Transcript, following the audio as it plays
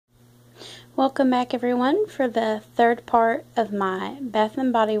Welcome back everyone for the third part of my Bath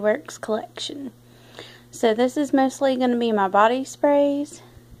 & Body Works collection. So this is mostly going to be my body sprays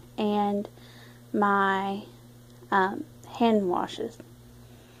and my hand washes.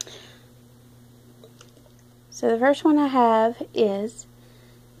 So the first one I have is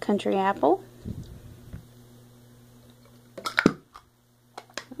Country Apple.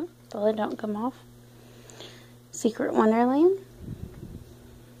 Oh, the lid don't come off. Secret Wonderland.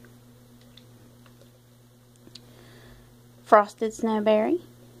 Frosted Snowberry,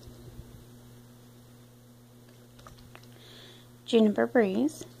 Juniper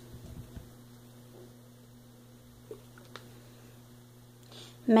Breeze,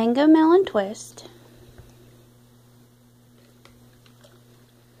 Mango Melon Twist,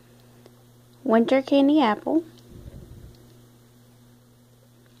 Winter Candy Apple,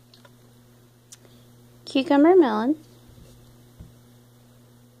 Cucumber Melon,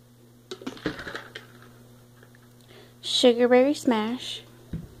 Sugarberry Smash,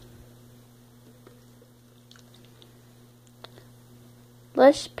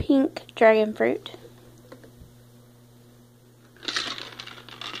 Lush Pink Dragon Fruit,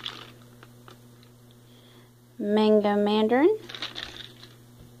 Mango Mandarin,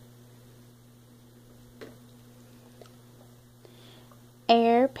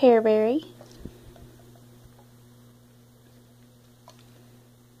 Air Pearberry,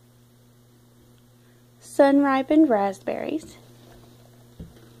 Sun-Ripened Raspberries,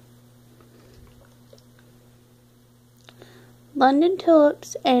 London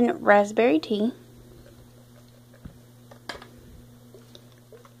Tulips and Raspberry Tea,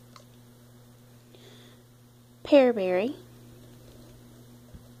 Pearberry,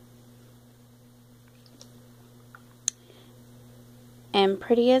 and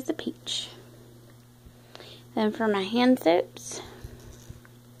Pretty as a Peach. Then for my hand soaps,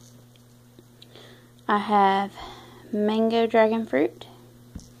 I have Mango Dragon Fruit,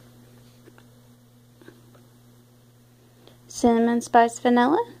 Cinnamon Spice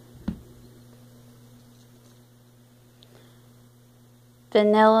Vanilla,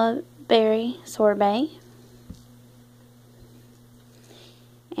 Vanilla Berry Sorbet,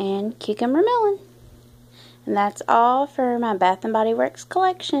 and Cucumber Melon. And that's all for my Bath & Body Works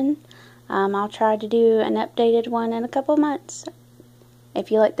collection. I'll try to do an updated one in a couple months.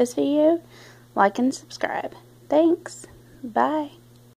 If you like this video, like and subscribe. Thanks. Bye.